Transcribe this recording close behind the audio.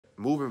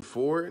moving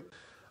forward,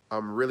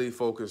 I'm really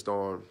focused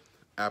on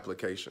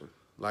application,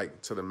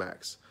 like to the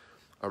max.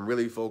 I'm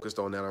really focused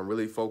on that. I'm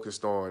really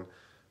focused on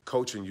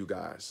coaching you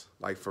guys,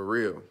 like for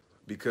real,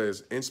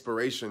 because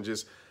inspiration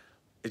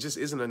it just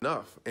isn't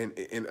enough. And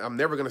I'm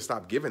never going to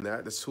stop giving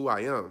that. That's who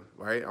I am,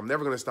 right? I'm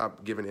never going to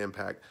stop giving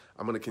impact.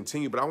 I'm going to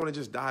continue, but I want to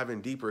just dive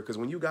in deeper, because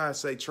when you guys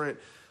say, Trent,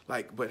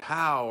 like, but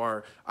how?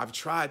 Or I've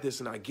tried this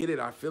and I get it,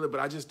 I feel it,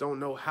 but I just don't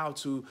know how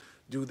to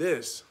do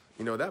this.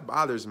 You know, that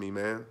bothers me,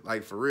 man.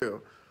 Like, for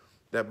real,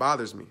 that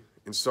bothers me.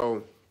 And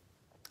so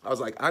I was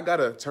like, I got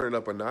to turn it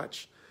up a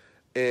notch.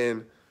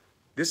 And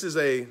this is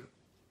I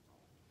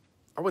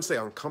wouldn't say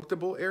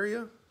uncomfortable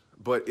area,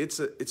 but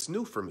it's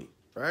new for me,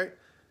 right?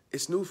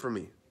 It's new for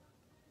me.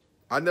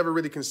 I never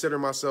really considered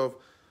myself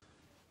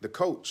the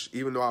coach,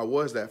 even though I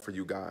was that for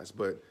you guys.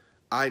 But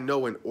I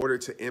know in order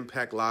to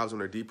impact lives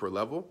on a deeper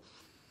level,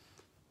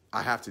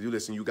 I have to do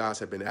this, and you guys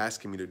have been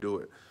asking me to do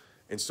it.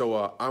 And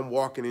so I'm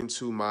walking out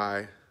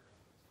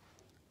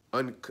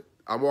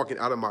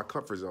of my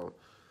comfort zone.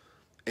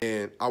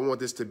 And I want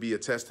this to be a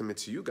testament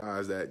to you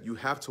guys that you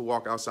have to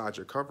walk outside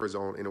your comfort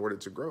zone in order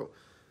to grow.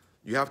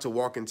 You have to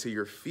walk into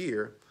your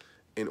fear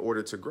in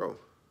order to grow.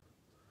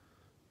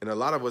 And a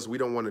lot of us, we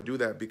don't want to do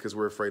that because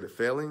we're afraid of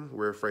failing.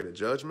 We're afraid of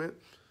judgment.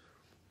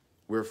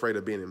 We're afraid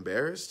of being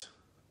embarrassed.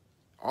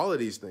 All of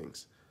these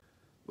things.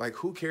 Like,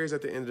 who cares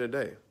at the end of the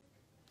day?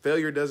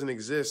 Failure doesn't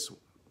exist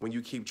when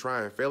you keep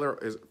trying. Failure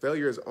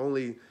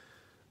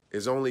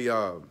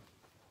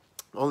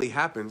only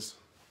happens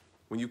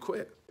when you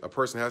quit. A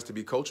person has to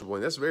be coachable,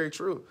 and that's very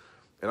true.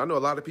 And I know a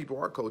lot of people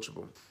are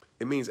coachable.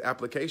 It means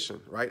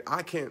application, right?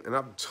 I can't, and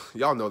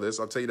y'all know this,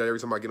 I'll tell you that every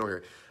time I get on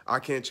here. I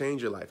can't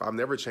change your life. I've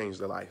never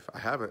changed a life. I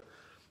haven't.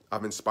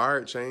 I've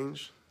inspired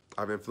change.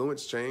 I've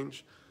influenced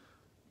change.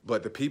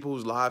 But the people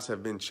whose lives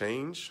have been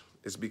changed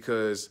is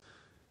because,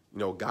 you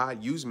know,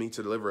 God used me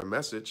to deliver a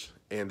message,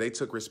 and they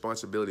took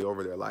responsibility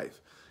over their life.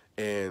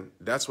 And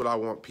that's what I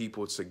want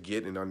people to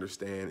get and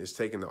understand, is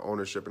taking the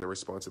ownership and the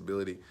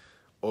responsibility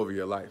over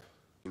your life.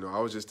 You know, I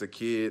was just a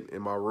kid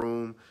in my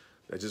room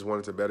that just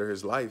wanted to better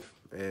his life.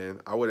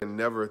 And I would have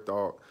never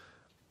thought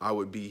I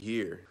would be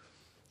here,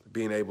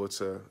 being able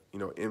to, you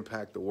know,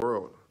 impact the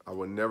world. I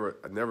never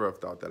have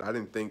thought that. I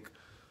didn't think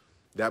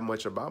that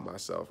much about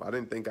myself. I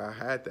didn't think I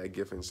had that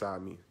gift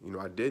inside me. You know,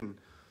 I didn't.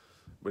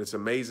 But it's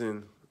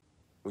amazing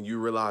when you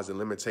realize the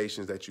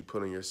limitations that you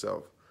put on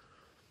yourself.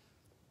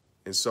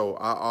 And so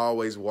I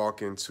always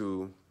walk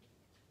into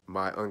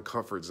my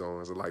uncomfort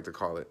zone, as I like to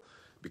call it,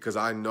 because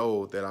I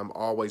know that I'm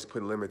always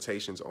putting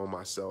limitations on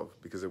myself,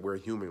 because we're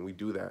human, we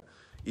do that.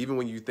 Even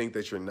when you think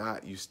that you're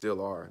not, you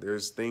still are.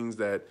 There's things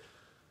that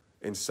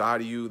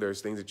inside of you,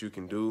 there's things that you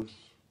can do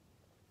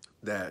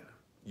that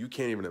you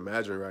can't even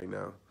imagine right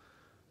now.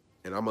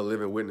 And I'm a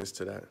living witness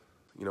to that.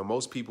 You know,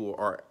 most people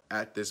are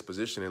at this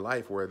position in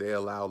life where they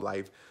allow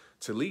life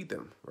to lead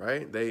them,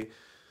 right? They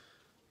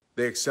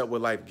accept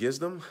what life gives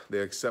them. They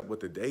accept what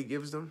the day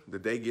gives them. The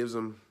day gives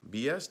them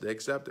BS, they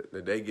accept it.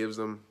 The day gives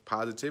them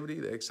positivity,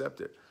 they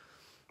accept it.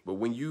 But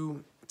when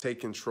you take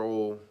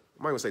control,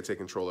 I'm not gonna say take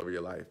control over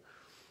your life,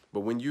 but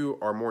when you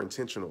are more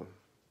intentional,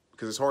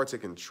 because it's hard to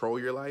control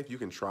your life. You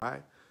can try,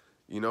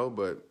 you know,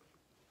 but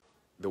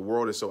the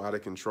world is so out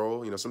of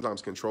control. You know,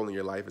 sometimes controlling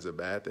your life is a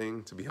bad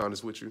thing, to be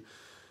honest with you.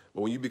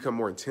 But when you become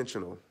more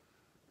intentional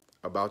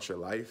about your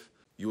life,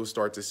 you will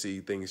start to see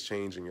things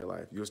change in your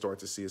life. You'll start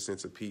to see a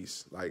sense of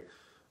peace. Like,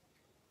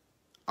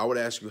 I would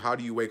ask you, how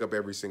do you wake up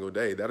every single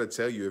day? That'll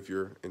tell you if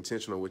you're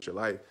intentional with your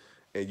life.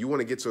 And you want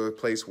to get to a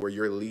place where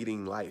you're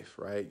leading life,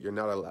 right? You're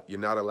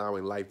not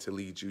allowing life to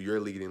lead you. You're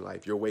leading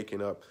life. You're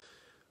waking up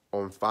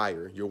on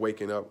fire. You're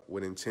waking up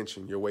with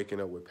intention. You're waking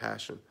up with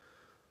passion.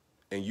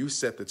 And you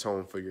set the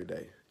tone for your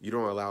day. You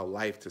don't allow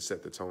life to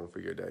set the tone for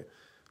your day.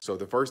 So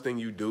the first thing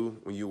you do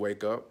when you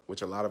wake up,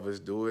 which a lot of us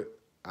do it,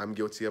 I'm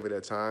guilty of it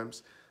at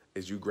times,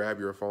 is you grab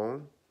your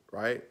phone,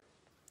 right?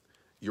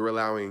 You're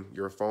allowing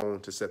your phone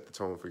to set the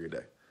tone for your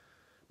day.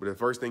 But the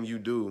first thing you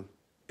do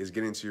is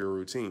get into your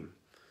routine.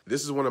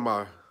 This is one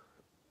of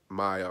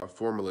my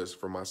formulas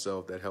for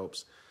myself that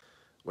helps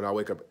when I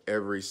wake up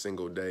every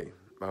single day.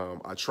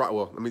 I try.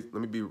 Well,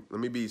 let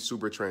me be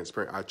super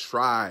transparent. I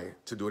try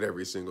to do it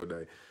every single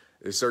day.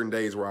 There's certain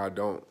days where I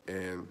don't,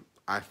 and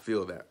I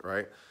feel that,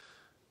 right?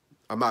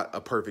 I'm not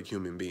a perfect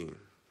human being.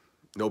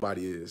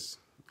 Nobody is.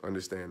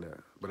 Understand that.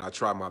 But I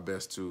try my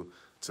best to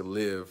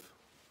live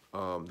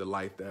the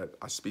life that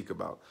I speak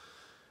about.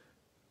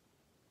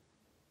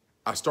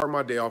 I start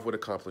my day off with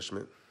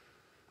accomplishment,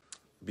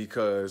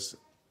 because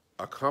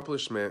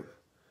accomplishment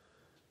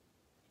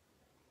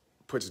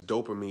puts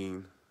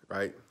dopamine,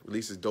 right?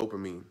 Releases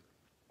dopamine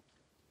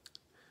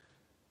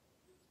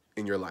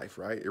in your life,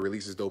 right? It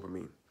releases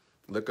dopamine.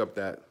 Look up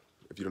that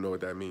if you don't know what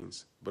that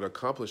means. But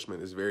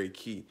accomplishment is very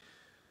key.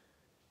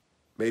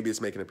 Maybe it's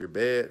making up your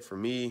bed. For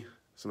me,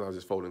 sometimes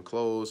it's folding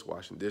clothes,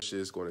 washing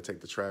dishes, going to take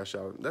the trash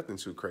out. Nothing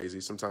too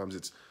crazy. Sometimes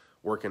it's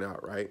working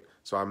out, right?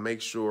 So I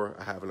make sure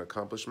I have an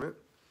accomplishment.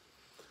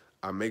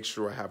 I make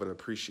sure I have an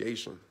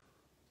appreciation.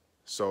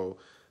 So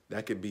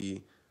that could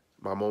be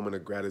My moment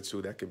of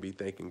gratitude, that could be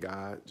thanking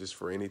God just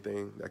for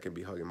anything. That could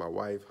be hugging my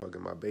wife,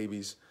 hugging my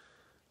babies,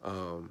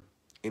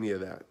 any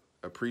of that.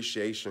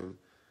 Appreciation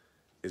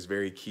is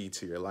very key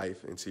to your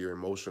life and to your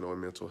emotional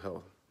and mental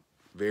health.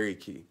 Very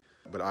key.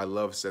 But I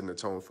love setting the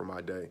tone for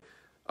my day.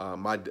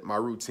 My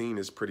routine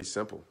is pretty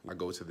simple. I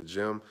go to the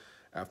gym.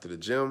 After the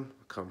gym,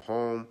 come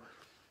home,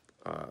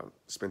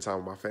 spend time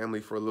with my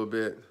family for a little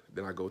bit.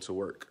 Then I go to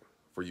work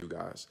for you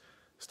guys.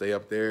 Stay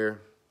up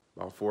there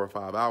about 4 or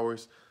 5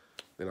 hours.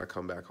 Then I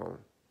come back home.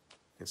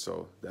 And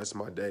so that's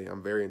my day.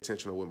 I'm very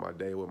intentional with my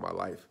day, with my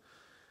life.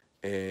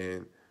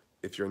 And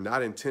if you're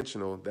not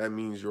intentional, that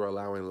means you're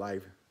allowing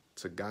life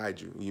to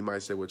guide you. You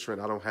might say, well, Trent,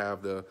 I don't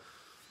have the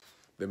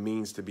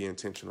means to be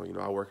intentional. You know,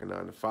 I work a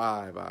 9 to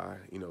 5. I,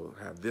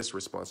 have this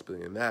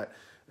responsibility and that.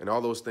 And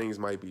all those things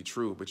might be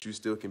true, but you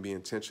still can be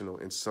intentional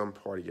in some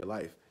part of your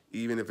life.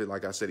 Even if it,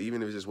 like I said,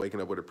 even if it's just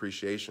waking up with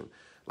appreciation,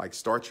 like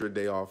start your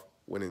day off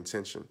with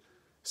intention.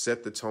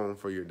 Set the tone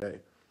for your day,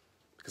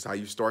 because how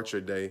you start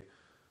your day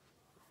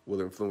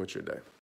will influence your day.